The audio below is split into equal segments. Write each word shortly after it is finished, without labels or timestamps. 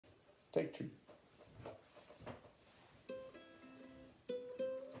Take two.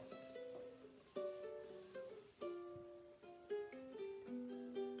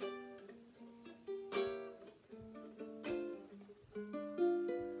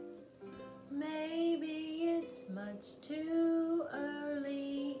 Maybe it's much too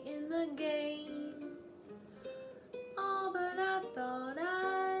early in the game. Oh, but I thought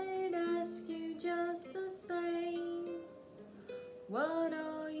I'd ask you just the same. What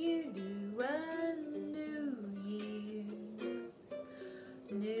are you doing New Year's?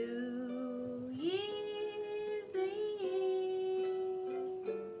 New Year's Eve.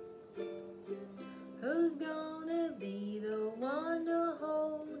 Who's gonna be the one to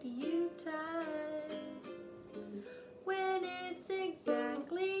hold you tight when it's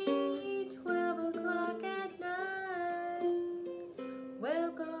exactly 12 o'clock at night,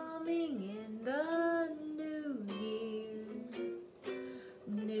 welcoming in the new year,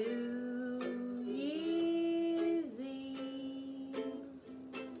 New Year's Eve?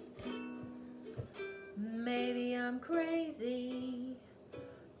 Maybe I'm crazy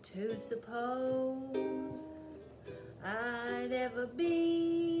to suppose I'd ever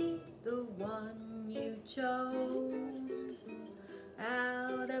be the one you chose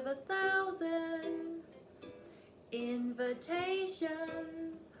out of 1,000 invitations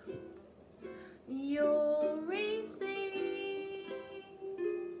you'll receive.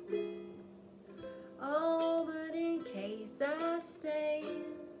 Oh, but in case I stand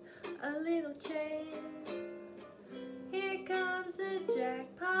a little chance, here comes a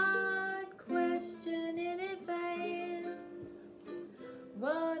jackpot question in advance.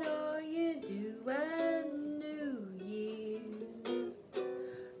 What are you doing New Year?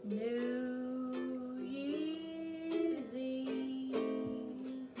 New Year's Eve.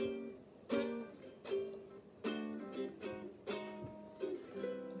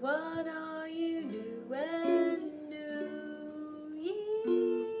 What